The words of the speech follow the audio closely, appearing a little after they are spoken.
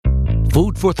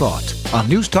Food for Thought on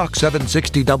News Talk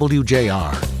 760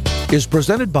 WJR is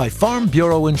presented by Farm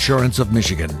Bureau Insurance of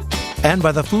Michigan and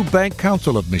by the Food Bank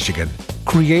Council of Michigan,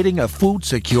 creating a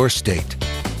food-secure state.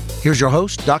 Here's your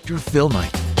host, Dr. Phil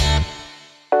Knight.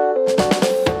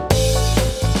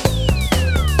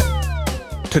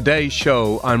 Today's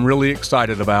show I'm really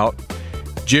excited about.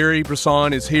 Jerry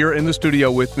Brisson is here in the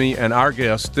studio with me, and our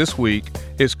guest this week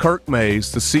is Kirk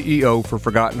Mays, the CEO for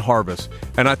Forgotten Harvest.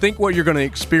 And I think what you're going to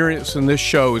experience in this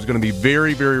show is going to be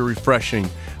very, very refreshing,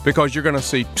 because you're going to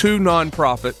see two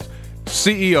nonprofit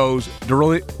CEOs,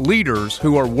 leaders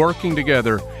who are working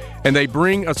together, and they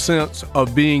bring a sense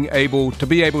of being able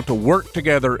to work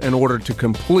together in order to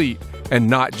complete and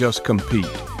not just compete.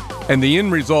 And the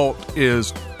end result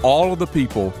is all of the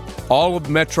people, all of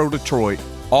Metro Detroit,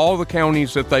 all the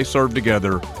counties that they serve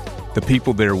together, the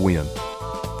people there win.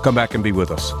 Come back and be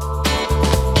with us.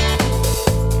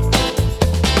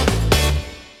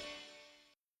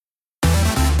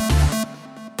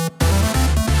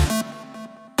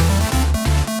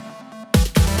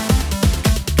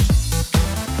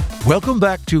 Welcome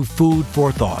back to Food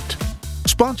for Thought,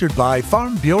 sponsored by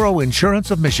Farm Bureau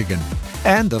Insurance of Michigan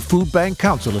and the Food Bank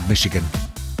Council of Michigan.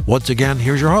 Once again,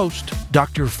 here's your host,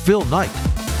 Dr. Phil Knight.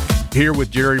 Here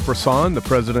with Jerry Brisson, the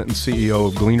president and CEO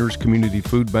of Gleaners Community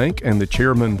Food Bank and the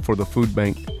chairman for the Food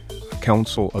Bank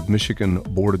Council of Michigan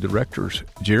Board of Directors.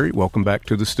 Jerry, welcome back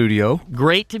to the studio.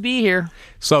 Great to be here.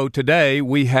 So today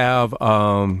we have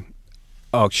a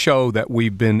show that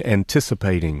we've been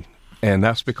anticipating, and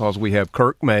that's because we have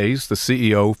Kirk Mays, the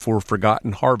CEO for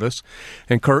Forgotten Harvest.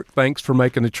 And Kirk, thanks for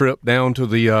making the trip down to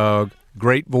the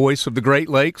great voice of the Great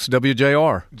Lakes,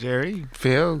 WJR. Jerry,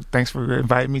 Phil, thanks for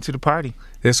inviting me to the party.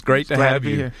 It's great to have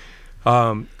you.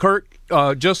 Here. Kirk,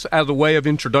 just as a way of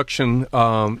introduction,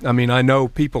 I know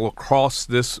people across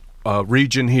this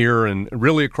region here and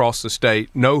really across the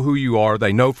state know who you are.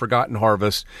 They know Forgotten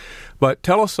Harvest. But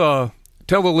tell the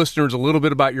listeners a little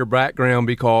bit about your background,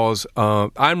 because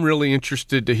I'm really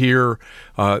interested to hear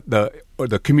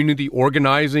the community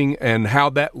organizing and how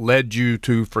that led you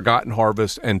to Forgotten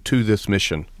Harvest and to this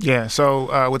mission. Yeah,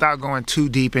 so without going too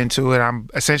deep into it,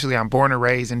 I'm born and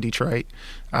raised in Detroit.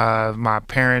 My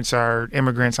parents are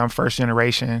immigrants. I'm first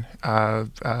generation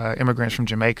immigrants from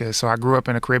Jamaica. So I grew up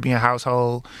in a Caribbean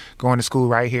household, going to school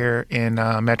right here in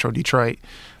Metro Detroit.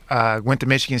 Went to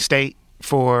Michigan State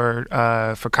for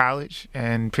college,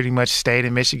 and pretty much stayed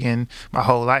in Michigan my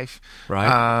whole life.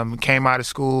 Right. Came out of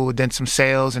school, did some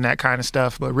sales and that kind of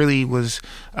stuff, but really was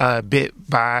bit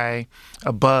by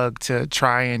a bug to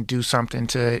try and do something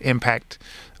to impact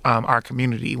our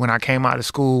community. When I came out of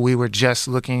school, we were just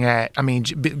looking at,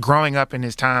 growing up in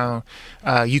this town,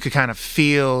 you could kind of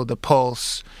feel the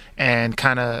pulse and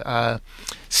kind of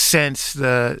sense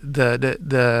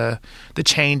the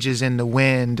changes in the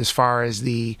wind as far as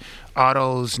the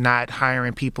autos not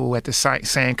hiring people at the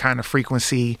same kind of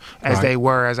frequency as they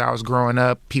were as I was growing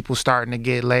up. People starting to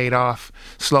get laid off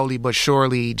slowly but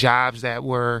surely. Jobs that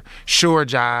were sure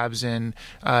jobs, and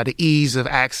the ease of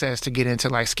access to get into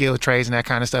like skilled trades and that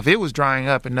kind of stuff. It was drying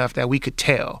up enough that we could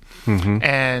tell. Mm-hmm.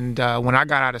 And when I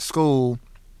got out of school,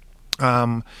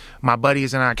 my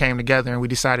buddies and I came together and we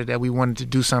decided that we wanted to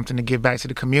do something to give back to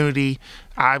the community.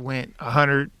 I went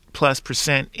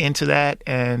 100+% into that,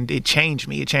 and it changed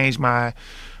me. It changed my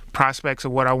prospects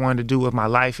of what I wanted to do with my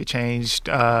life. It changed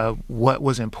what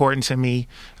was important to me.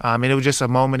 And it was just a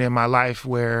moment in my life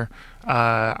where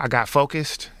I got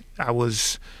focused. It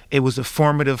was a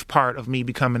formative part of me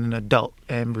becoming an adult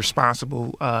and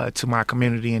responsible to my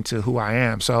community and to who I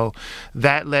am. So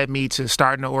that led me to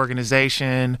starting an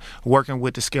organization, working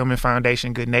with the Skillman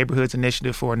Foundation Good Neighborhoods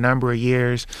Initiative for a number of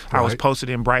years. Right. I was posted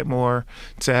in Brightmoor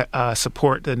to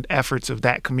support the efforts of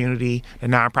that community, the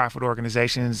nonprofit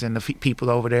organizations and the people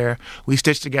over there. We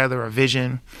stitched together a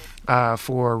vision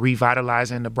for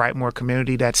revitalizing the Brightmoor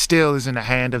community that still is in the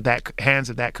hands of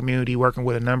that community, working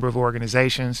with a number of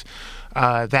organizations.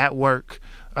 That work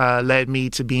led me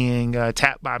to being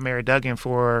tapped by Mayor Duggan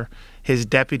for his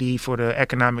deputy for the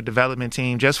economic development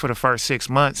team just for the first 6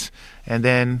 months. And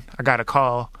then I got a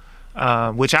call,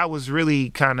 which I was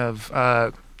really kind of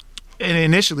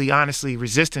initially, honestly,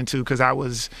 resistant to, because I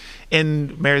was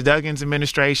in Mayor Duggan's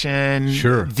administration,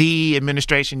 sure, the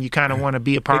administration you kind of want to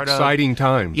be a part of. Exciting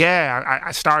time. Yeah,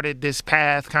 I started this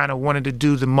path, kind of wanted to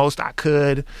do the most I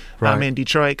could. Right. In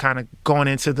Detroit, kind of going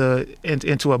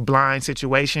into a blind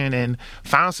situation, and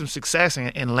found some success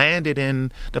and landed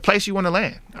in the place you want to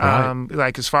land. Right.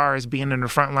 Like as far as being in the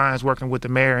front lines, working with the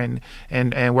mayor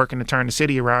and working to turn the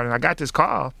city around. And I got this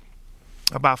call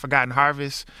about Forgotten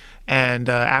Harvest, And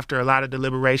after a lot of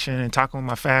deliberation and talking with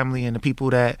my family and the people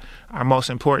that are most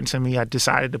important to me, I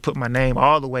decided to put my name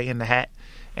all the way in the hat.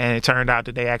 And it turned out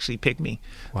that they actually picked me.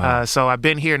 Wow. So I've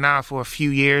been here now for a few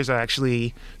years,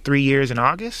 actually 3 years in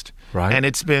August. Right. And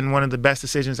it's been one of the best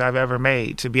decisions I've ever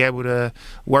made to be able to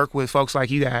work with folks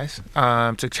like you guys,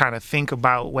 to kind of think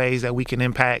about ways that we can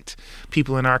impact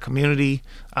people in our community,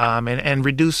 and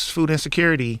reduce food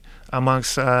insecurity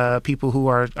amongst people who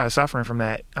are suffering from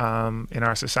that in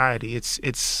our society.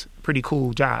 It's a pretty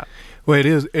cool job. Well, it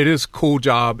is a cool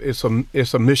job. It's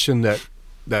a mission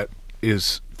that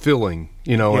is filling.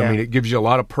 You know, Yeah. I mean, it gives you a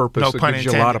lot of purpose. No It pun gives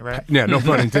you a lot of intended, right? yeah, no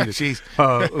pun intended. Jeez.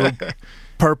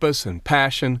 Purpose and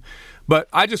passion. But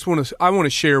I want to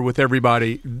share with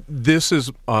everybody. This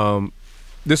is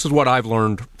what I've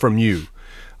learned from you.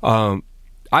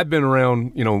 I've been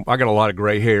around. You know, I got a lot of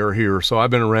gray hair here, so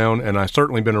I've been around, and I've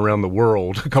certainly been around the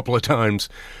world a couple of times.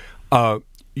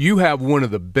 You have one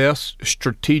of the best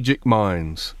strategic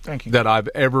minds Thank you. that I've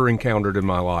ever encountered in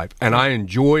my life, and I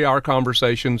enjoy our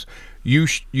conversations. You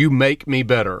make me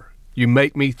better. You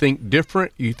make me think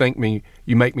different. You make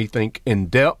me think in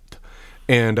depth,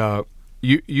 and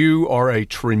you are a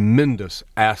tremendous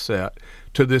asset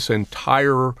to this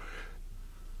entire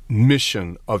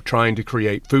mission of trying to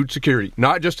create food security,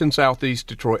 not just in Southeast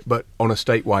Detroit, but on a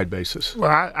statewide basis.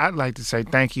 Well, I'd like to say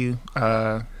thank you.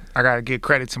 I got to give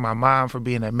credit to my mom for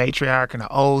being a matriarch and an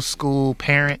old school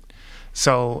parent.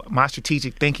 So my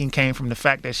strategic thinking came from the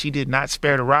fact that she did not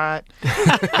spare the rod.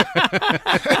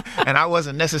 And I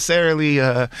wasn't necessarily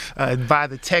by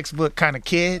the textbook kind of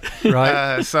kid.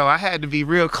 Right. So I had to be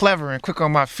real clever and quick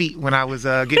on my feet when I was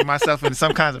getting myself into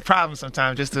some kinds of problems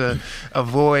sometimes, just to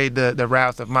avoid the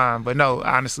wrath of mom. But no,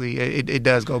 honestly, it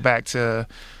does go back to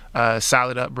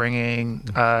solid upbringing.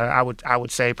 I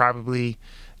would say probably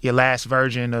your last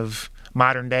version of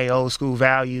modern day old school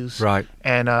values, Right.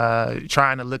 And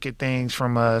trying to look at things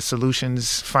from a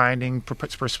solutions finding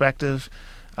perspective,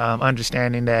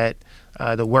 understanding that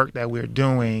the work that we're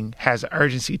doing has an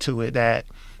urgency to it that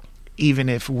even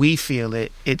if we feel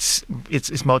it, it's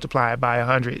multiplied by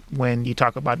 100 when you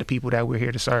talk about the people that we're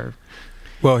here to serve.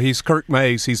 Well, he's Kirk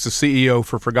Mays. He's the CEO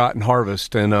for Forgotten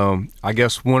Harvest, and I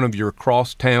guess one of your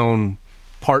crosstown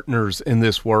partners in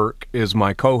this work is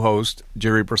my co-host,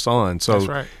 Jerry Brisson. So, That's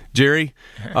right. Jerry,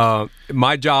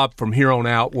 my job from here on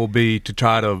out will be to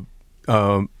try to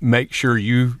make sure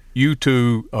you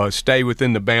two stay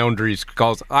within the boundaries,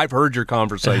 because I've heard your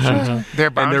conversations. They're and they're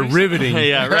boundaries? riveting.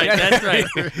 Yeah, right. That's right.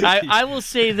 I will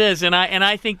say this, and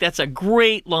I think that's a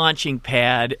great launching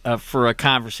pad for a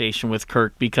conversation with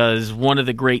Kirk, because one of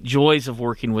the great joys of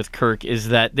working with Kirk is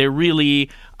that there really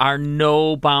are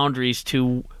no boundaries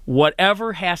to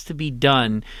whatever has to be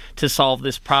done to solve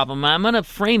this problem. I'm going to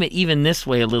frame it even this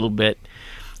way a little bit.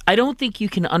 I don't think you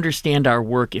can understand our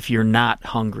work if you're not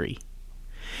hungry.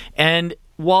 And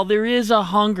while there is a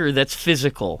hunger that's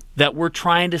physical that we're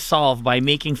trying to solve by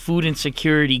making food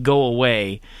insecurity go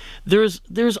away, there's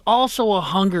also a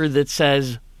hunger that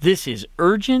says this is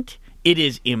urgent, it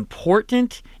is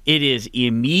important, it is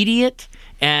immediate,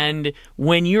 and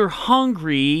when you're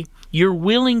hungry, you're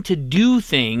willing to do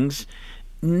things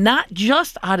not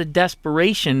just out of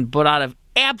desperation, but out of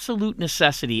absolute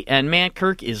necessity. And man,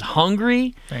 Kirk is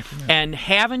hungry. Thank you, man. And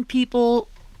having people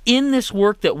in this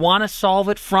work that want to solve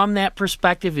it from that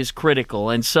perspective is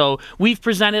critical. And so we've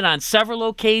presented on several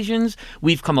occasions.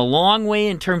 We've come a long way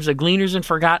in terms of Gleaners and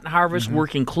Forgotten Harvest,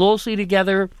 working closely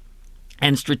together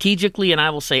and strategically. And I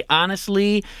will say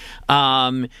honestly,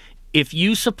 if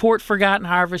you support Forgotten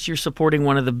Harvest, you're supporting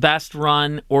one of the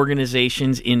best-run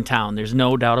organizations in town. There's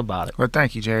no doubt about it. Well,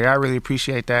 thank you, Jerry. I really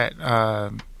appreciate that.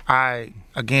 I,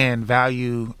 again,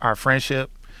 value our friendship.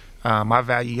 I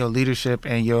value your leadership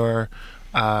and your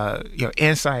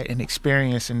insight and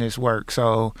experience in this work.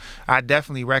 So I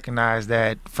definitely recognize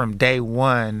that from day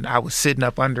one, I was sitting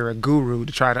up under a guru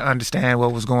to try to understand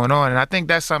what was going on. And I think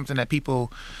that's something that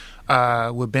people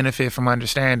would benefit from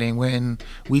understanding when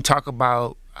we talk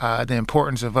about the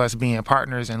importance of us being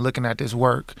partners and looking at this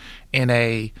work in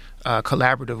a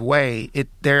collaborative way.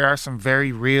 There are some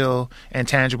very real and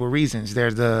tangible reasons.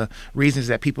 There's the reasons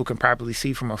that people can probably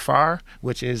see from afar,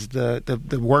 which is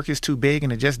the work is too big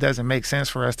and it just doesn't make sense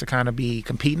for us to kind of be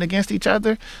competing against each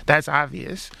other. That's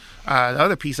obvious. The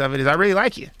other piece of it is I really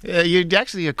like you. You're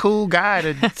actually a cool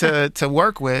guy to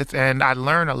work with, and I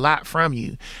learn a lot from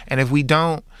you. And if we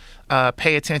don't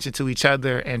pay attention to each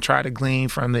other and try to glean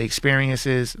from the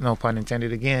experiences, no pun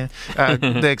intended again,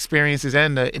 the experiences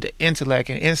and the intellect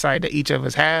and insight that each of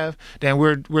us have, then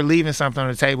we're leaving something on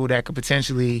the table that could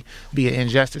potentially be an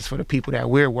injustice for the people that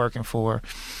we're working for.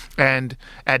 And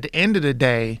at the end of the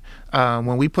day,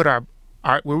 when we put our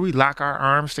where we lock our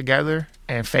arms together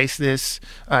and face this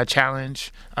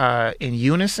challenge in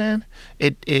unison,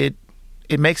 it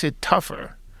makes it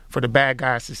tougher for the bad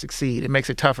guys to succeed. It makes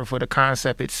it tougher for the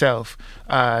concept itself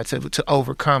to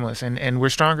overcome us, and we're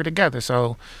stronger together.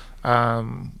 So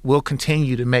we'll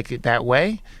continue to make it that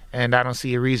way, and I don't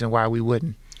see a reason why we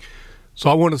wouldn't. So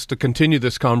I want us to continue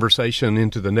this conversation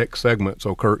into the next segment.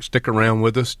 So, Kirk, stick around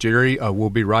with us. Jerry, we'll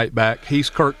be right back. He's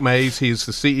Kirk Mays. He's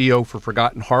the CEO for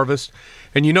Forgotten Harvest.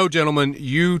 And you know, gentlemen,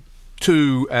 you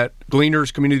too at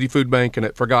Gleaners Community Food Bank and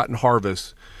at Forgotten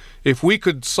Harvest, if we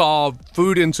could solve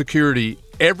food insecurity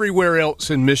everywhere else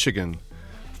in Michigan,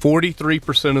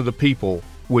 43% of the people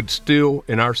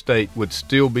in our state would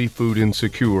still be food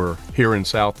insecure here in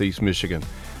Southeast Michigan.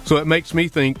 So it makes me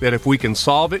think that if we can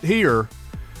solve it here,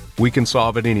 we can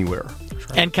solve it anywhere.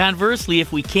 And conversely,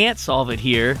 if we can't solve it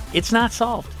here, it's not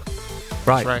solved.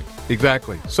 Right.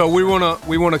 Exactly. So we want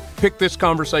to pick this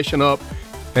conversation up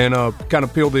and kind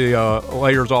of peel the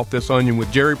layers off this onion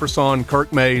with Jerry Brisson,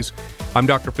 Kirk Mays. I'm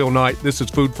Dr. Phil Knight. This is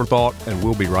Food for Thought, and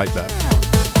we'll be right back.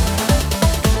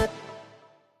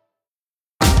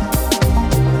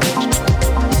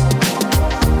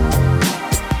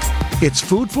 It's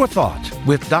Food for Thought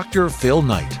with Dr. Phil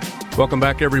Knight. Welcome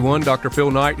back, everyone. Dr.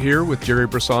 Phil Knight here with Jerry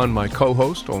Brisson, my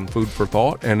co-host on Food for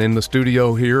Thought. And in the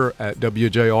studio here at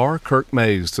WJR, Kirk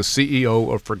Mays, the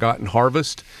CEO of Forgotten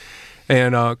Harvest.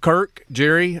 And Kirk,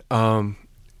 Jerry,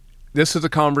 this is a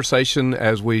conversation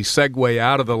as we segue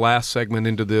out of the last segment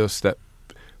into this, that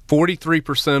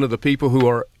 43% of the people who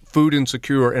are food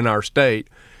insecure in our state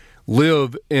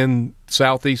live in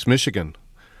Southeast Michigan.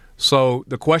 So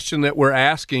the question that we're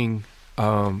asking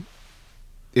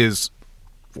is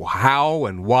how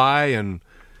and why, and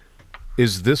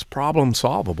is this problem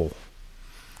solvable?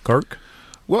 Kirk?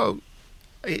 Well,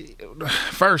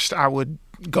 first I would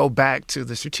go back to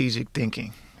the strategic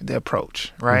thinking, the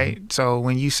approach, right? Mm-hmm. So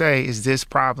when you say, is this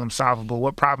problem solvable,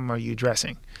 what problem are you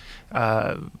addressing?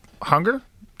 Hunger?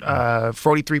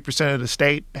 43% of the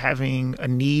state having a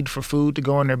need for food to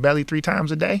go in their belly 3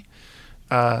 times a day?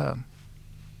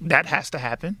 That has to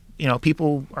happen. You know,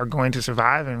 people are going to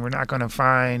survive, and we're not going to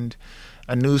find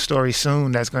a news story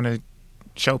soon that's going to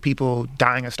show people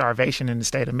dying of starvation in the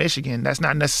state of Michigan. That's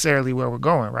not necessarily where we're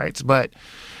going, right? But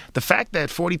the fact that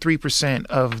 43%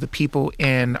 of the people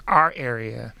in our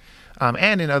area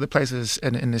and in other places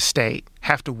in the state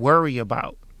have to worry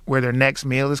about where their next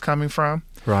meal is coming from,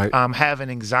 right? Have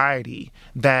an anxiety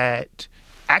that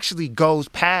actually goes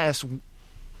past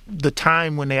the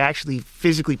time when they actually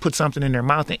physically put something in their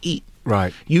mouth and eat.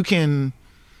 Right. You can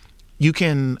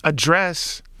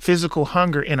address physical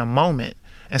hunger in a moment,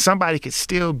 and somebody could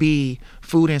still be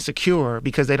food insecure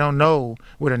because they don't know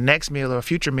where the next meal or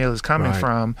future meal is coming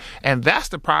from. And that's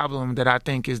the problem that I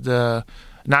think is the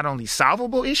not only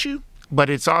solvable issue, but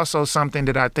it's also something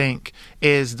that I think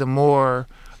is the more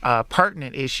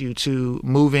pertinent issue to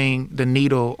moving the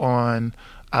needle on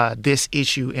this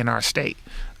issue in our state.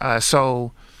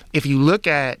 So if you look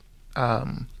at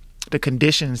the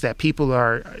conditions that people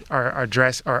are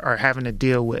having to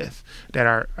deal with, that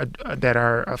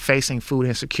are facing food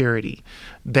insecurity,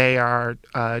 they are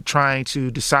trying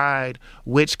to decide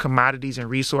which commodities and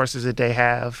resources that they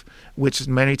have, which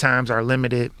many times are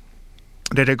limited,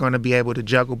 that they're going to be able to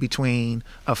juggle between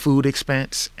a food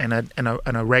expense and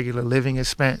a regular living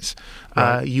expense.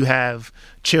 Right. You have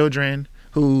children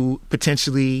who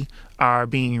potentially are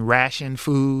being rationed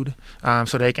food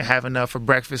so they can have enough for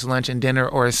breakfast, lunch, and dinner,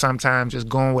 or sometimes just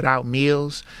going without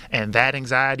meals. And that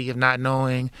anxiety of not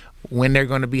knowing when they're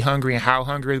going to be hungry and how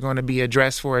hunger is going to be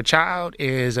addressed for a child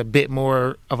is a bit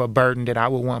more of a burden that I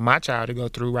would want my child to go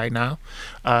through right now.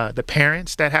 The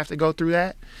parents that have to go through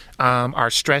that are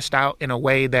stressed out in a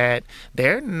way that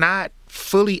they're not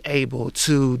fully able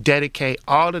to dedicate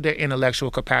all of their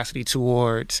intellectual capacity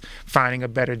towards finding a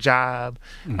better job,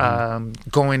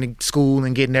 going to school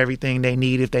and getting everything they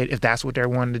need if that's what they're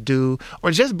wanting to do,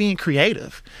 or just being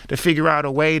creative to figure out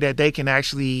a way that they can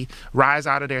actually rise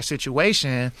out of their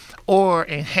situation or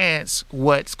enhance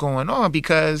what's going on,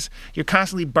 because you're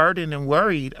constantly burdened and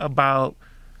worried about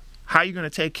how you're going to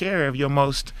take care of your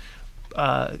most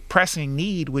pressing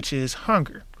need, which is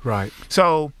hunger. Right.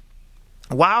 So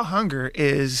while hunger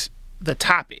is the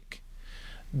topic,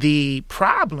 the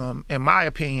problem, in my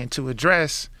opinion, to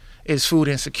address is food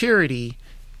insecurity.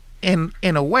 In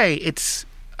a way, it's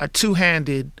a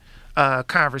two-handed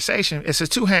conversation. It's a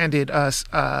two-handed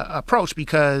approach,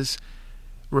 because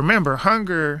remember,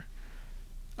 hunger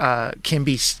can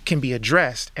be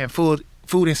addressed, and food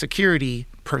insecurity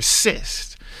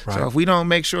persists. Right. So if we don't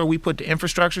make sure we put the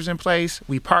infrastructures in place,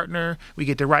 we partner, we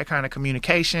get the right kind of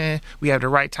communication, we have the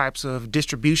right types of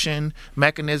distribution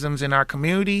mechanisms in our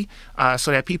community,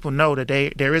 so that people know that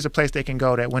there is a place they can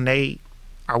go, that when they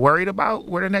are worried about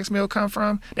where the next meal come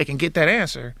from, they can get that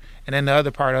answer. And then the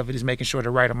other part of it is making sure the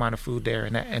right amount of food there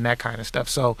and that kind of stuff.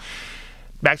 So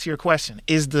back to your question,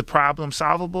 is the problem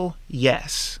solvable?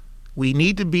 Yes. We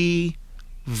need to be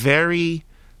very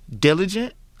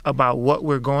diligent about what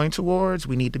we're going towards.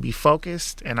 We need to be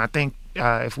focused. And I think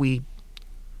if we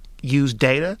use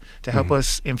data to help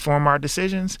us inform our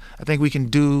decisions, I think we can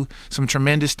do some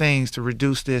tremendous things to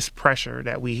reduce this pressure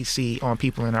that we see on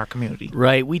people in our community.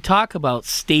 Right. We talk about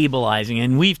stabilizing,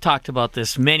 and we've talked about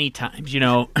this many times.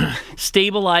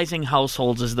 Stabilizing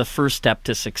households is the first step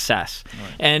to success.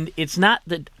 Right. And it's not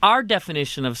that our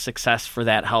definition of success for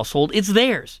that household, it's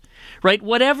theirs. Right?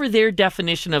 Whatever their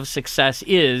definition of success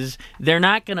is, they're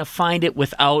not going to find it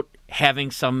without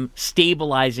having some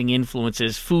stabilizing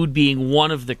influences, food being one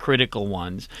of the critical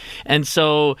ones. And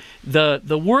so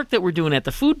the work that we're doing at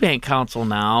the Food Bank Council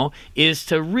now is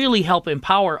to really help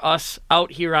empower us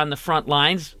out here on the front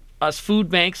lines, us food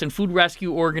banks and food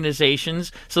rescue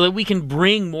organizations, so that we can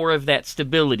bring more of that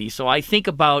stability. So I think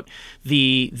about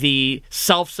the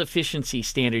self-sufficiency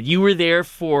standard. You were there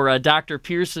for Dr.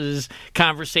 Pierce's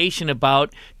conversation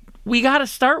about, we got to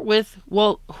start with,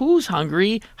 well, who's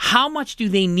hungry? How much do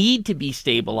they need to be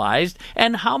stabilized?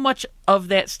 And how much of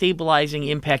that stabilizing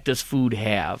impact does food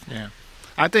have? Yeah,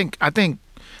 I think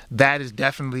that is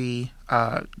definitely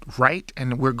right,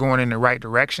 and we're going in the right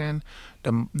direction.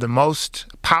 The most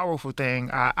powerful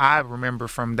thing I remember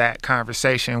from that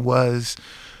conversation was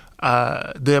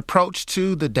the approach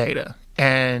to the data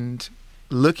and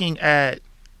looking at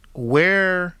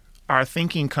where our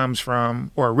thinking comes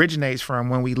from or originates from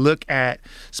when we look at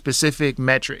specific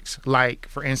metrics, like,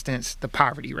 for instance, the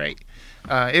poverty rate.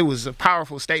 It was a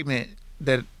powerful statement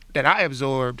that I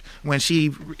absorbed when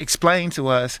she explained to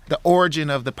us the origin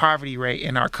of the poverty rate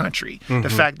in our country. The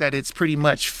fact that it's pretty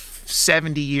much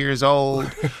 70 years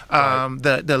old,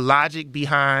 the logic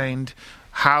behind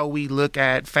how we look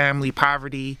at family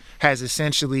poverty has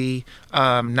essentially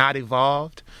not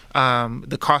evolved.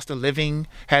 The cost of living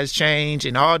has changed,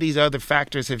 and all these other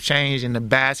factors have changed in the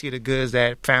basket of goods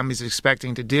that families are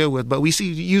expecting to deal with. But we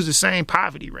use the same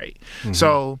poverty rate.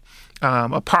 So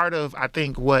a part of, I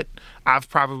think, what I've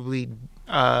probably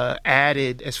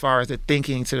added as far as the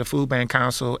thinking to the Food Bank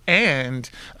Council and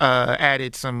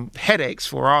added some headaches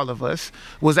for all of us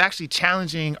was actually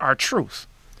challenging our truth.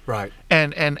 Right.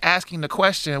 And asking the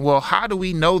question, well, how do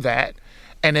we know that?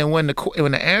 And then when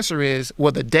the answer is,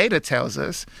 well, the data tells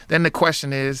us, then the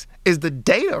question is the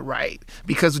data right?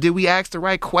 Because did we ask the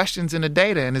right questions in the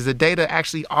data? And is the data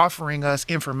actually offering us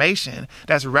information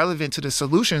that's relevant to the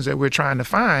solutions that we're trying to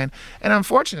find? And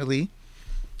unfortunately,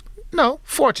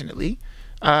 fortunately,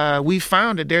 we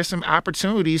found that there's some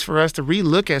opportunities for us to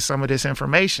relook at some of this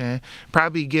information,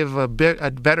 probably give a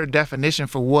better definition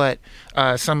for what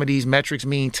some of these metrics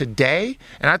mean today.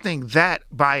 And I think that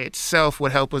by itself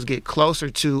would help us get closer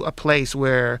to a place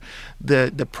where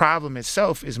the problem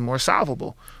itself is more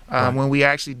solvable. When we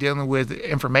actually dealing with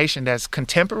information that's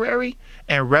contemporary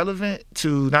and relevant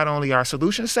to not only our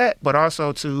solution set, but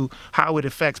also to how it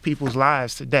affects people's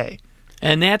lives today.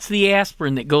 And that's the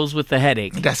aspirin that goes with the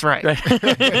headache. That's right.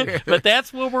 But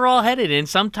that's where we're all headed. And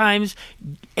sometimes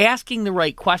asking the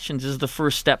right questions is the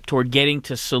first step toward getting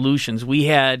to solutions. We've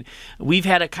had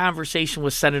a conversation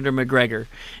with Senator McGregor,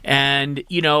 and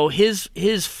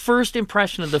his first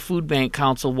impression of the Food Bank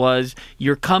Council was,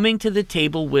 you're coming to the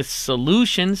table with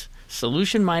solutions,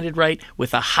 solution-minded, right,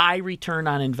 with a high return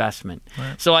on investment.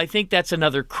 Right. So I think that's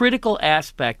another critical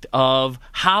aspect of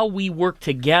how we work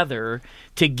together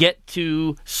to get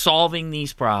to solving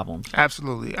these problems.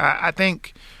 Absolutely. I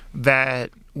think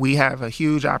that we have a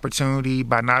huge opportunity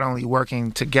by not only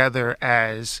working together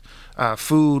as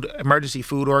emergency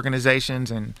food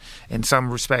organizations, and in some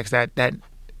respects that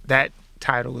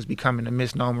title is becoming a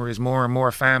misnomer, as more and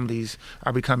more families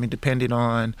are becoming dependent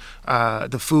on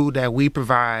the food that we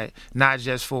provide, not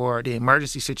just for the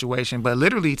emergency situation, but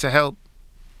literally to help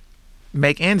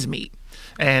make ends meet.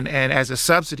 And as a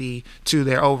subsidy to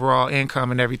their overall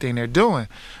income and everything they're doing.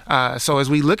 So as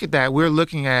we look at that, we're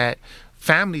looking at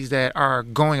families that are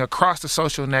going across the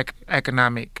social and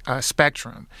economic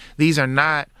spectrum. These are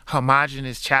not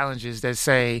homogenous challenges that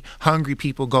say hungry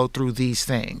people go through these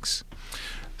things.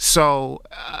 So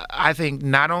I think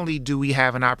not only do we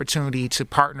have an opportunity to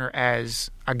partner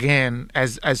as again,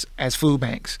 as food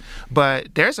banks.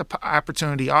 But there's an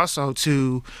opportunity also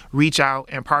to reach out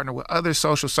and partner with other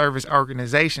social service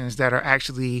organizations that are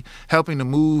actually helping to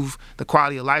move the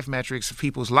quality of life metrics of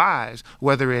people's lives,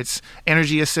 whether it's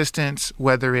energy assistance,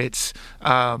 whether it's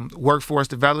workforce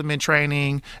development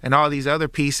training, and all these other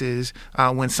pieces.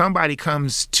 When somebody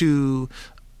comes to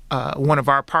one of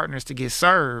our partners to get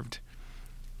served,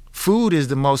 food is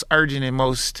the most urgent and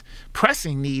most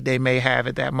pressing need they may have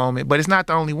at that moment, but it's not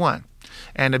the only one.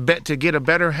 And to get a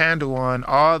better handle on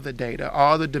all the data,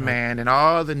 all the demand, and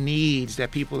all the needs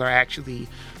that people are actually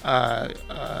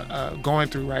going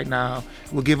through right now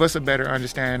will give us a better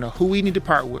understanding of who we need to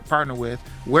partner with,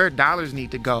 where dollars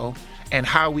need to go, and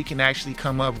how we can actually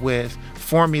come up with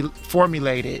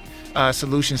formulated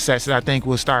solution sets that I think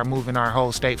will start moving our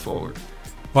whole state forward.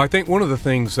 Well, I think one of the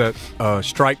things that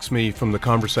strikes me from the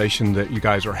conversation that you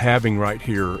guys are having right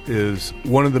here is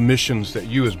one of the missions that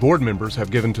you as board members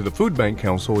have given to the Food Bank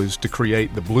Council is to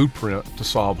create the blueprint to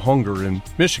solve hunger in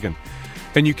Michigan.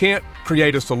 And you can't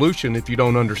create a solution if you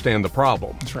don't understand the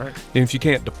problem. That's right. And if you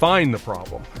can't define the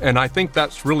problem. And I think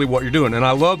that's really what you're doing. And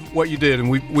I love what you did, and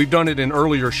we've done it in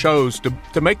earlier shows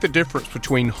to make the difference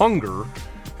between hunger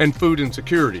and food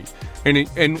insecurity.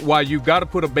 And while you've got to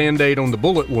put a Band-Aid on the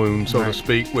bullet wound, so to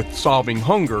speak, with solving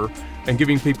hunger and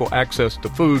giving people access to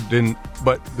food,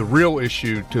 but the real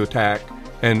issue to attack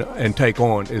and take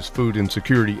on is food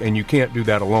insecurity. And you can't do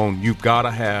that alone. You've got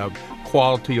to have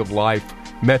quality of life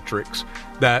metrics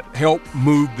that help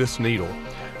move this needle.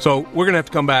 So we're going to have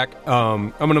to come back.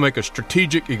 I'm going to make a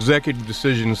strategic executive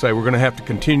decision and say we're going to have to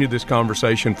continue this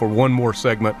conversation for one more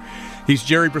segment. He's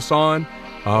Jerry Brisson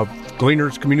of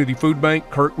Gleaners Community Food Bank,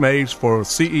 Kirk Mays for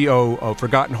CEO of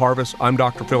Forgotten Harvest. I'm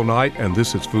Dr. Phil Knight, and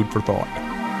this is Food for Thought.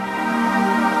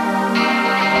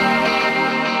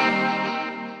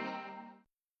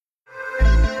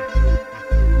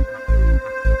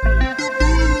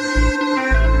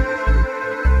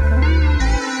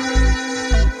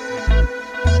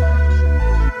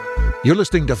 You're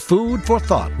listening to Food for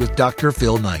Thought with Dr.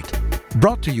 Phil Knight.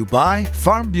 Brought to you by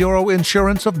Farm Bureau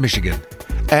Insurance of Michigan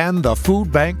and the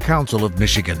Food Bank Council of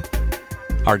Michigan.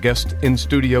 Our guest in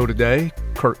studio today,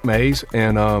 Kirk Mays.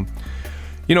 And,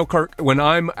 Kirk, when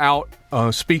I'm out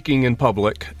speaking in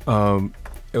public,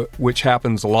 which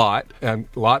happens a lot, and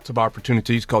lots of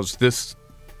opportunities because this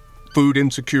food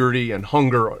insecurity and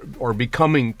hunger are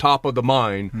becoming top of the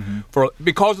mind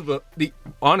because of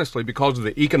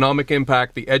the economic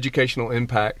impact, the educational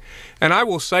impact. And I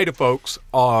will say to folks,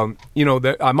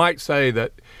 that I might say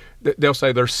that they'll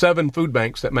say there's 7 food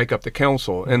banks that make up the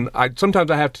council. And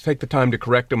sometimes I have to take the time to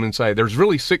correct them and say there's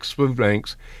really 6 food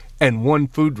banks and 1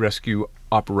 food rescue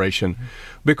operation,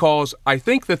 because I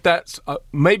think that's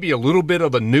maybe a little bit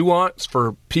of a nuance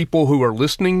for people who are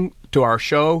listening to our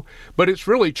show, but it's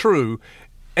really true.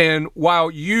 And while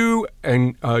you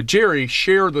and Jerry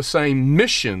share the same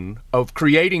mission of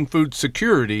creating food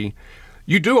security,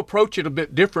 you do approach it a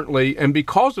bit differently. And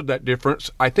because of that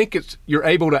difference, I think you're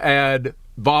able to add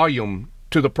volume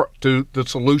to the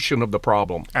solution of the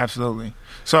problem. Absolutely.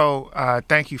 So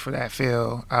thank you for that,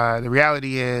 Phil. The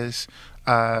reality is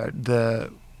the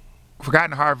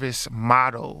Forgotten Harvest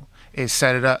model is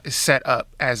set up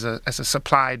as a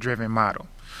supply-driven model.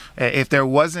 If there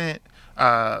wasn't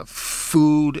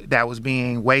food that was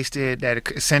being wasted,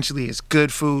 that essentially is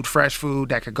good food, fresh food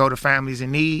that could go to families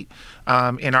in need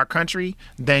in our country,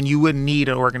 then you wouldn't need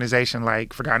an organization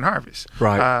like Forgotten Harvest.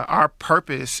 Right. Our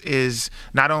purpose is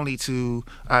not only to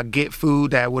get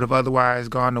food that would have otherwise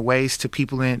gone to waste to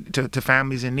people to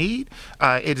families in need,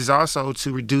 it is also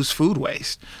to reduce food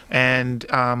waste. And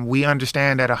we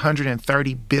understand that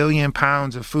 130 billion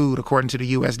pounds of food, according to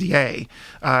the USDA,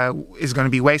 is going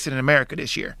to be wasted in America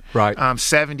this year. Right.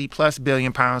 70 plus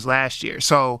billion pounds last year.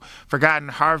 So Forgotten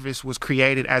Harvest was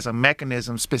created as a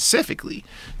mechanism specifically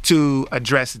to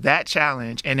address that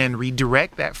challenge and then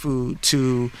redirect that food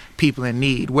to people in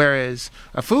need. Whereas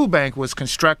a food bank was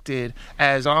constructed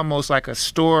as almost like a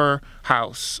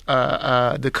storehouse,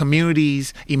 the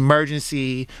community's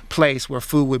emergency place where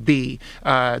food would be.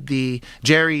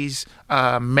 Jerry's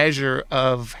measure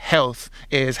of health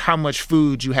is how much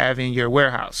food you have in your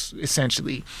warehouse,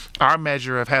 essentially. Our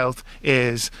measure of health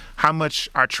is how much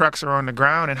our trucks are on the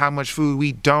ground and how much food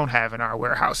we don't have in our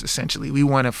warehouse, essentially. We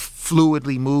want to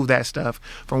fluidly move that stuff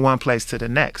from one place to the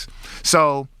next.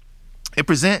 So it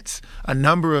presents a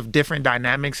number of different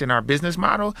dynamics in our business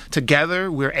model.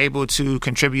 Together, we're able to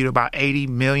contribute about 80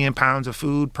 million pounds of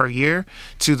food per year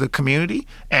to the community.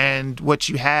 And what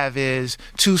you have is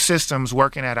 2 systems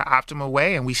working at an optimal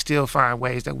way, and we still find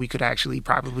ways that we could actually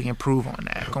probably improve on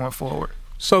that going forward.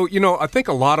 So, I think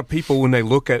a lot of people, when they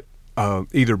look at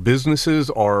either businesses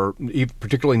or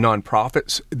particularly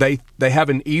nonprofits, they have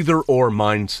an either-or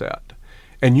mindset.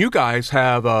 And you guys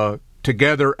have a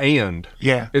together and.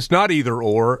 Yeah. It's not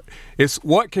either-or. It's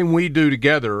what can we do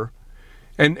together?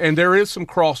 And there is some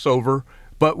crossover,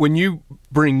 but when you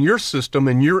bring your system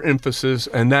and your emphasis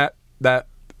and that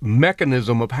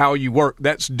mechanism of how you work,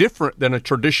 that's different than a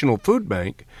traditional food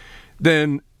bank,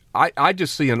 then I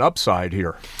just see an upside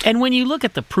here. And when you look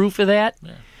at the proof of that,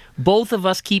 both of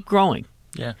us keep growing.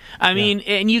 Yeah. I mean,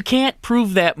 and you can't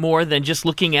prove that more than just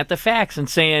looking at the facts and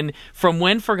saying from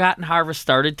when Forgotten Harvest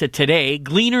started to today,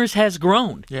 Gleaners has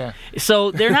grown. Yeah.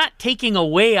 So they're not taking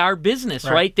away our business,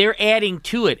 right? They're adding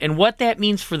to it. And what that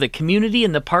means for the community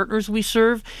and the partners we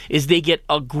serve is they get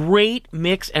a great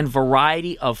mix and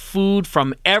variety of food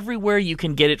from everywhere you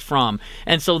can get it from.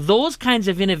 And so those kinds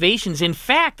of innovations, in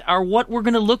fact, are what we're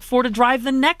going to look for to drive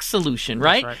the next solution,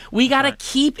 right? We got to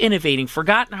keep innovating.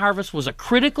 Forgotten Harvest was a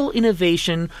critical innovation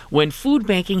when food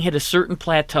banking hit a certain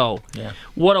plateau. Yeah.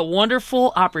 What a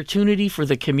wonderful opportunity for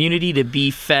the community to be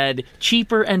fed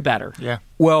cheaper and better. Yeah.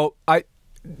 Well,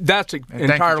 that's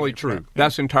entirely true. Yeah.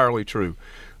 That's entirely true.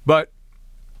 But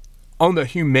on the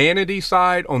humanity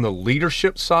side, on the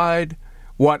leadership side,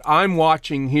 what I'm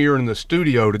watching here in the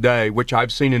studio today, which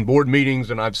I've seen in board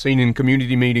meetings and I've seen in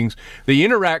community meetings, the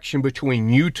interaction between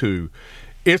you two,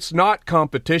 it's not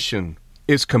competition,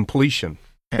 it's completion.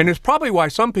 And it's probably why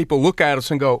some people look at us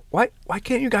and go, why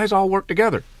can't you guys all work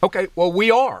together? Okay, well,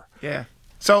 we are. Yeah.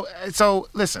 So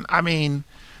listen, I mean,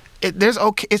 it's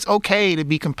okay to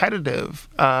be competitive,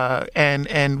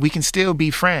 and we can still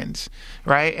be friends,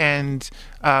 right? And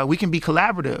we can be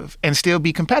collaborative and still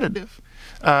be competitive.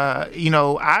 I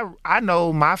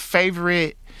know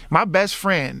my best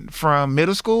friend from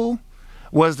middle school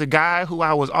was the guy who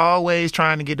I was always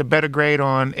trying to get a better grade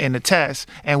on in the test.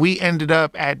 And we ended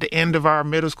up at the end of our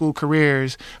middle school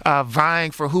careers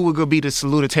vying for who would go be the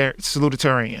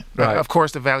salutatorian. Right. Of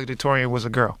course, the valedictorian was a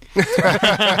girl.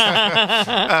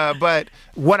 But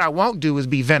what I won't do is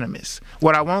be venomous.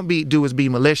 What I won't do is be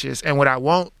malicious. And what I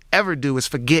won't ever do is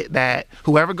forget that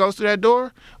whoever goes through that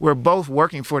door, we're both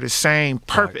working for the same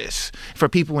purpose for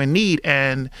people in need.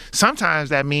 And sometimes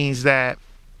that means that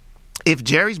if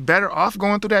Jerry's better off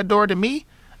going through that door than me,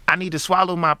 I need to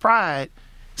swallow my pride,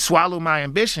 swallow my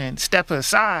ambition, step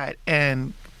aside,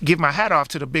 and give my hat off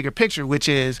to the bigger picture, which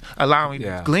is allowing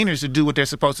Gleaners to do what they're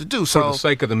supposed to do. For the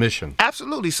sake of the mission.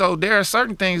 Absolutely. So there are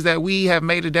certain things that we have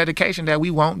made a dedication that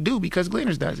we won't do because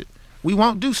Gleaners does it. We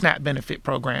won't do SNAP benefit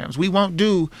programs. We won't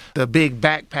do the big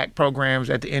backpack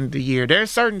programs at the end of the year. There are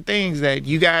certain things that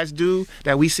you guys do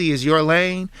that we see as your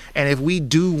lane. And if we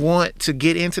do want to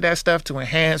get into that stuff to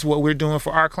enhance what we're doing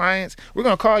for our clients, we're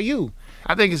going to call you.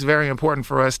 I think it's very important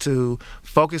for us to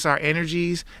focus our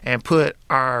energies and put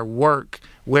our work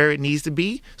where it needs to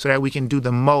be so that we can do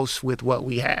the most with what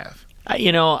we have.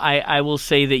 I will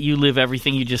say that you live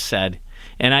everything you just said.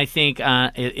 And I think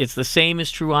it's the same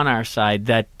is true on our side,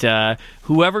 that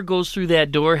whoever goes through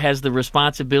that door has the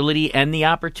responsibility and the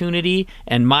opportunity.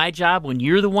 And my job, when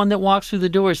you're the one that walks through the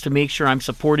door, is to make sure I'm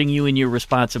supporting you in your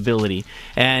responsibility.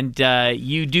 And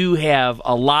you do have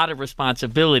a lot of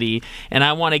responsibility, and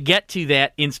I want to get to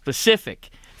that in specific.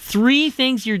 3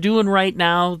 things you're doing right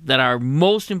now that are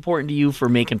most important to you for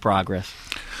making progress.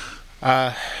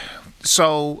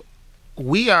 So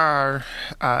we are,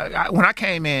 when I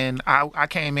came in, I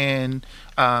came in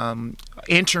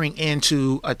entering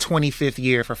into a 25th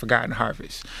year for Forgotten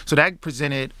Harvest. So that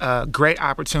presented a great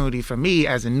opportunity for me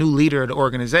as a new leader of the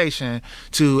organization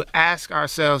to ask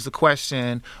ourselves the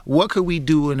question, what could we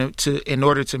do in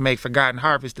order to make Forgotten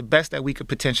Harvest the best that we could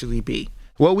potentially be?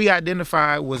 What we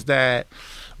identified was that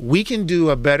we can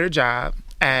do a better job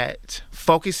at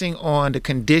focusing on the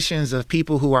conditions of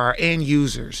people who are end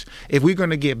users. If we're going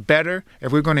to get better,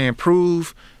 if we're going to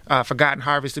improve Forgotten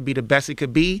Harvest to be the best it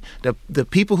could be, the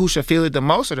people who should feel it the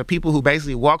most are the people who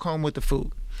basically walk home with the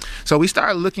food. So we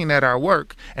started looking at our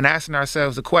work and asking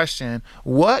ourselves the question,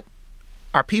 what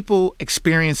are people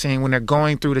experiencing when they're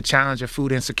going through the challenge of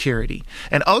food insecurity?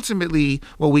 And ultimately,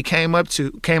 what we came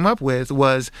up with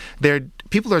was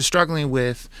people are struggling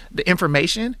with the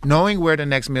information, knowing where the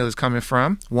next meal is coming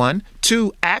from, 1.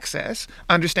 2, access,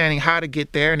 understanding how to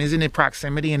get there, and is it in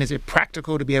proximity, and is it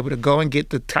practical to be able to go and get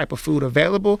the type of food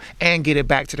available and get it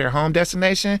back to their home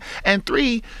destination? And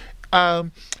 3,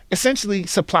 essentially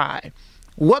supply.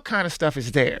 what kind of stuff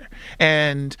is there?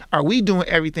 And are we doing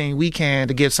everything we can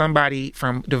to give somebody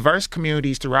from diverse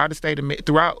communities throughout the state of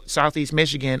throughout Southeast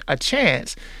Michigan a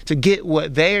chance to get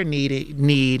what they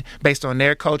need based on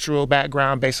their cultural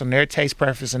background, based on their taste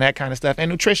preference and that kind of stuff, and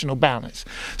nutritional balance?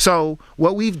 So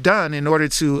what we've done in order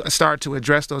to start to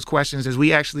address those questions is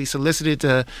we actually solicited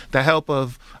the help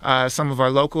of some of our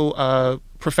local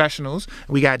professionals.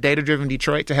 We got Data Driven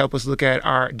Detroit to help us look at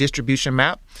our distribution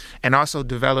map and also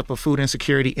develop a food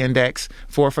insecurity index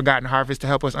for Forgotten Harvest to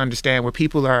help us understand where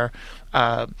people are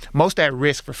most at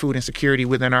risk for food insecurity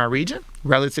within our region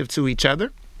relative to each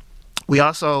other. We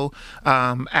also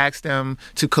asked them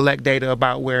to collect data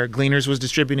about where Gleaners was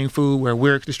distributing food, where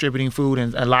we're distributing food,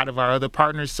 and a lot of our other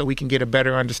partners, so we can get a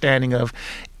better understanding of,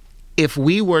 if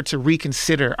we were to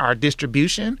reconsider our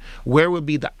distribution, where would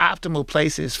be the optimal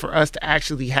places for us to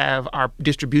actually have our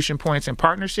distribution points and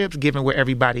partnerships given where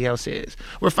everybody else is?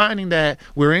 We're finding that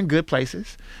we're in good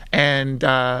places, and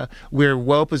we're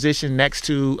well positioned next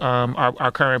to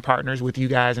our current partners with you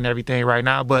guys and everything right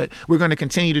now, but we're going to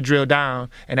continue to drill down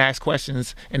and ask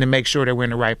questions and to make sure that we're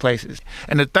in the right places.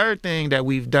 And the third thing that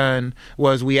we've done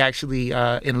was we actually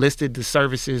enlisted the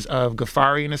services of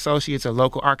Ghaffari and Associates, a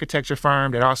local architecture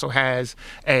firm that also has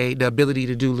the ability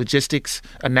to do logistics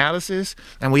analysis,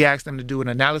 and we asked them to do an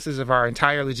analysis of our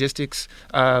entire logistics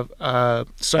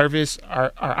service,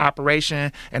 our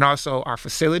operation, and also our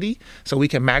facility, so we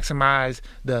can maximize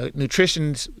the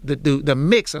the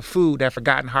mix of food that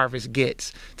Forgotten Harvest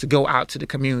gets to go out to the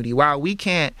community. While we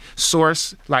can't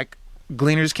source like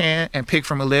Gleaners can and pick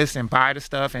from a list and buy the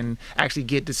stuff and actually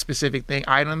get the specific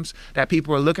items that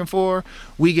people are looking for,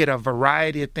 we get a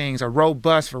variety of things, a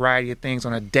robust variety of things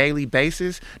on a daily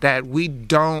basis that we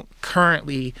don't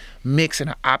currently mix in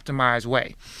an optimized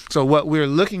way. So what we're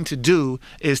looking to do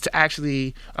is to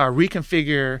actually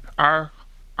reconfigure our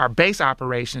base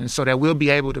operations so that we'll be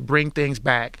able to bring things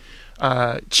back,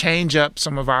 change up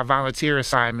some of our volunteer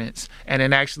assignments, and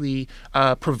then actually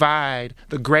provide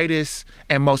the greatest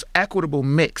and most equitable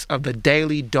mix of the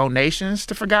daily donations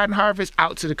to Forgotten Harvest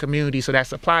out to the community, so that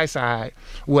supply side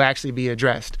will actually be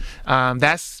addressed.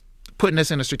 That's putting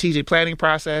us in a strategic planning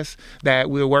process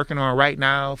that we're working on right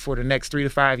now for the next 3 to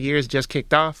 5 years, just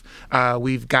kicked off.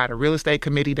 We've got a real estate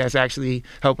committee that's actually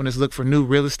helping us look for new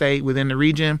real estate within the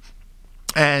region.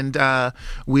 And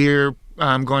we're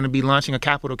going to be launching a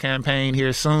capital campaign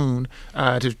here soon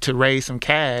to raise some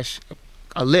cash,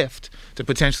 a lift, to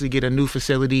potentially get a new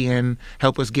facility and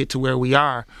help us get to where we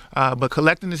are. But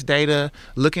collecting this data,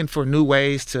 looking for new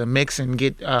ways to mix and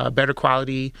get better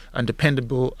quality and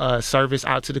dependable service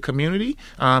out to the community,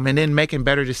 and then making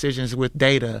better decisions with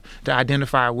data to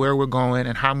identify where we're going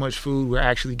and how much food we're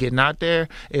actually getting out there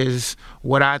is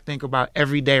what I think about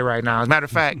every day right now. As a matter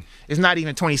of fact, it's not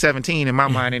even 2017 in my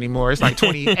mind anymore. It's like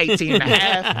 2018 and a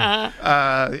half.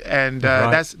 And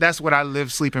that's what I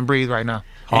live, sleep, and breathe right now.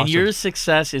 Awesome. And your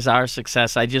success is our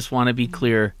success. I just want to be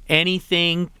clear.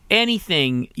 Anything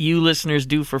you listeners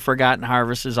do for Forgotten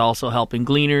Harvest is also helping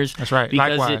Gleaners. That's right.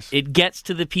 Because likewise. It gets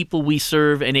to the people we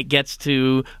serve, and it gets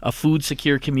to a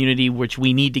food-secure community, which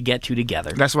we need to get to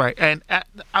together. That's right. And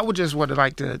I would just would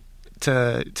like to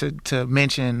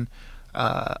mention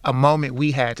a moment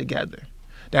we had together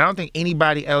that I don't think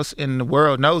anybody else in the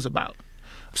world knows about.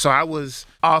 So I was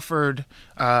offered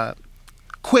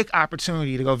quick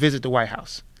opportunity to go visit the White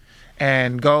House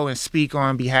and go and speak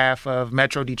on behalf of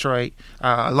Metro Detroit,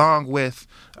 along with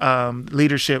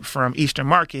leadership from Eastern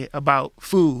Market about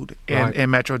food in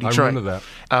Metro Detroit. I remember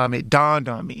that. It dawned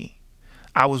on me,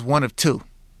 I was one of two.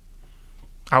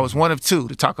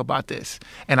 To talk about this.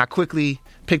 And I quickly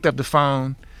picked up the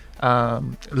phone,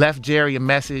 left Jerry a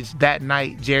message. That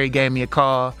night, Jerry gave me a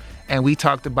call, and we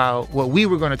talked about what we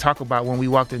were going to talk about when we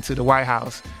walked into the White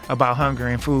House about hunger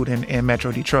and food in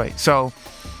Metro Detroit. So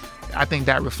I think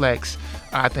that reflects,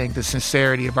 the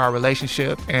sincerity of our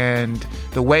relationship and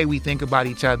the way we think about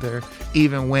each other,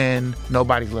 even when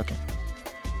nobody's looking.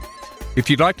 If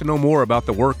you'd like to know more about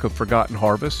the work of Forgotten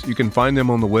Harvest, you can find them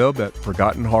on the web at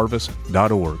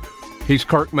forgottenharvest.org. He's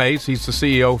Kirk Mays. He's the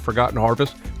CEO of Forgotten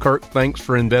Harvest. Kirk, thanks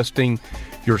for investing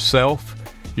yourself,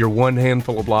 your one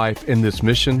handful of life in this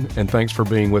mission, and thanks for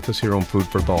being with us here on Food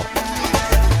for Thought.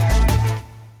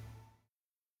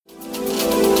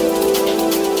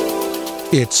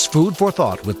 It's Food for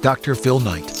Thought with Dr. Phil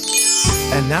Knight.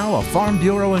 And now a Farm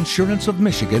Bureau Insurance of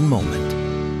Michigan moment.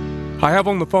 I have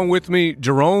on the phone with me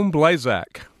Jerome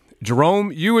Blazak.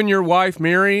 Jerome, you and your wife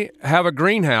Mary have a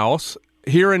greenhouse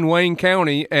here in Wayne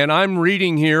County, and I'm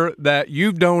reading here that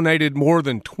you've donated more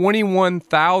than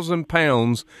 21,000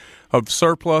 pounds of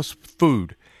surplus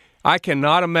food. I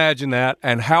cannot imagine that,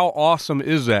 and how awesome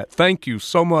is that? Thank you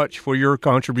so much for your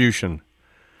contribution.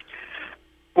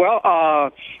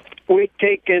 Well, we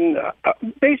take in,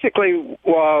 basically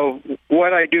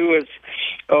what I do is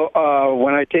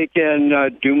when I take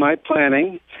in, do my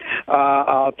planting,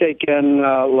 I'll take in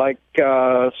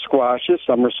squashes,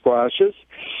 summer squashes.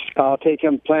 I'll take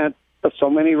in, plant so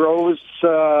many rows,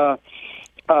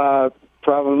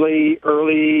 probably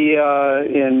early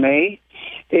in May.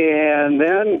 And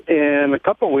then in a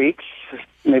couple weeks,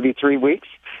 maybe 3 weeks,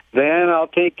 then I'll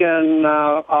take in,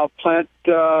 I'll plant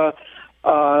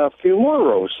a few more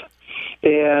rows.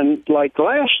 And like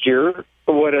last year,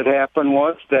 what had happened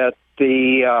was that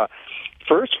the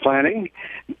first planting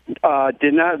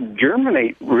did not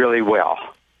germinate really well.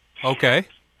 Okay.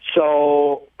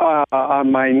 So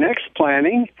on my next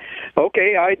planting,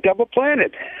 I double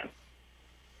planted.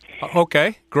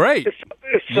 Okay, great.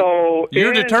 So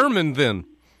you're determined then.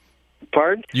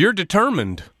 Pardon? You're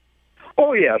determined.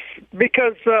 Oh, yes,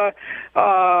 because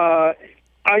I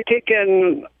take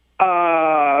in,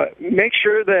 make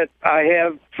sure that I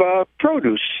have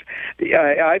produce.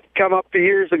 I've come up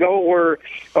years ago where,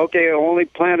 I only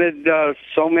planted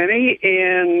so many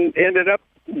and ended up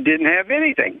didn't have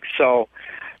anything. So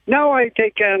now I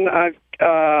take in,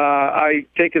 I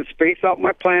take and space out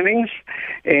my plantings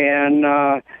and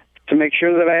to make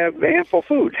sure that I have ample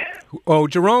food. Oh,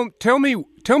 Jerome, tell me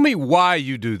why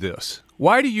you do this.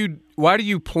 Why do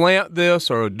you plant this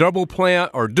or double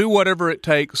plant or do whatever it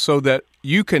takes so that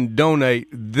you can donate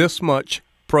this much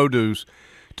produce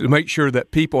to make sure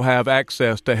that people have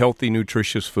access to healthy,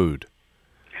 nutritious food?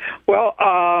 Well,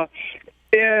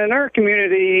 in our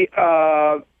community,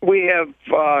 we have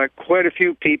quite a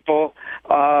few people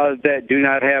that do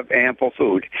not have ample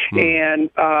food. And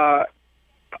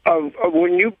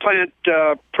when you plant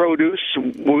produce,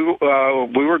 we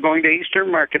were going to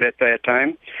Eastern Market at that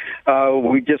time.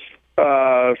 We just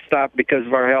stopped because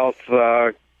of our health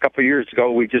a couple of years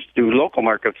ago. We just do local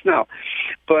markets now.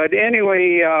 But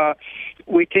anyway,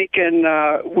 we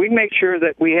make sure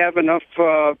that we have enough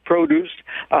produce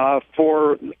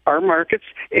for our markets,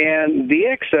 and the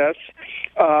excess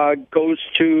goes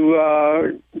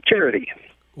to charity.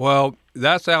 Well,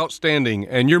 that's outstanding,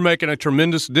 and you're making a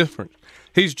tremendous difference.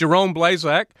 He's Jerome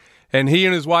Blazak, and he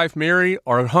and his wife Mary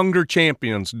are hunger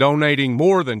champions, donating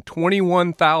more than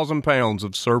 21,000 pounds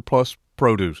of surplus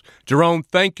produce. Jerome,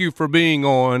 thank you for being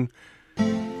on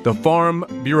the Farm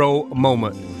Bureau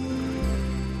Moment.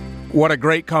 What a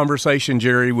great conversation,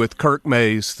 Jerry, with Kirk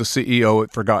Mays, the CEO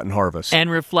at Forgotten Harvest. And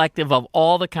reflective of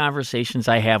all the conversations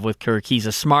I have with Kirk. He's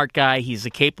a smart guy. He's a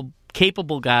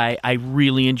capable guy. I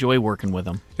really enjoy working with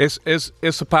him.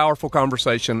 It's a powerful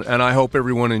conversation, and I hope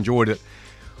everyone enjoyed it.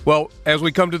 Well, as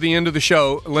we come to the end of the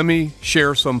show, let me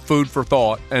share some food for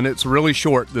thought, and it's really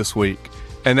short this week,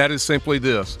 and that is simply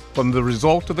this. From the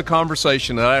result of the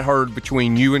conversation that I heard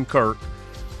between you and Kirk,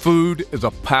 food is a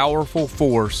powerful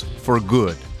force for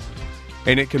good,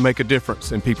 and it can make a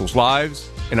difference in people's lives,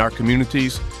 in our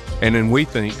communities, and in, we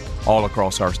think, all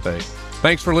across our state.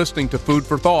 Thanks for listening to Food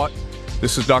for Thought.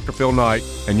 This is Dr. Phil Knight,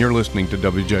 and you're listening to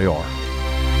WJR.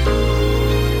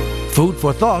 Food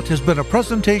for Thought has been a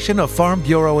presentation of Farm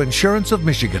Bureau Insurance of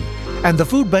Michigan and the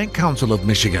Food Bank Council of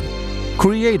Michigan,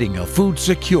 creating a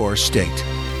food-secure state.